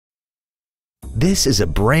This is a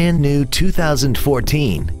brand new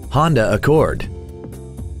 2014 Honda Accord.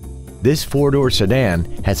 This four-door sedan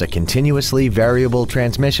has a continuously variable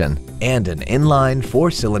transmission and an inline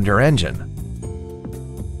four-cylinder engine.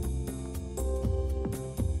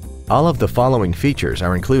 All of the following features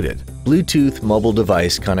are included: Bluetooth mobile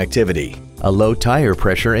device connectivity, a low tire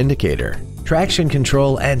pressure indicator, traction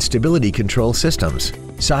control and stability control systems,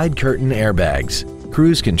 side curtain airbags,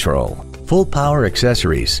 cruise control, full power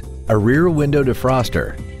accessories, a rear window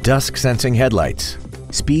defroster, dusk sensing headlights,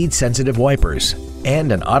 speed sensitive wipers,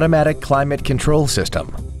 and an automatic climate control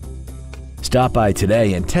system. Stop by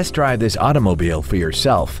today and test drive this automobile for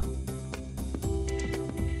yourself.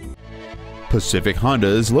 Pacific Honda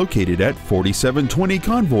is located at 4720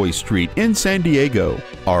 Convoy Street in San Diego.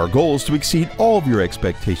 Our goal is to exceed all of your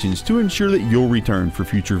expectations to ensure that you'll return for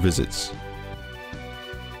future visits.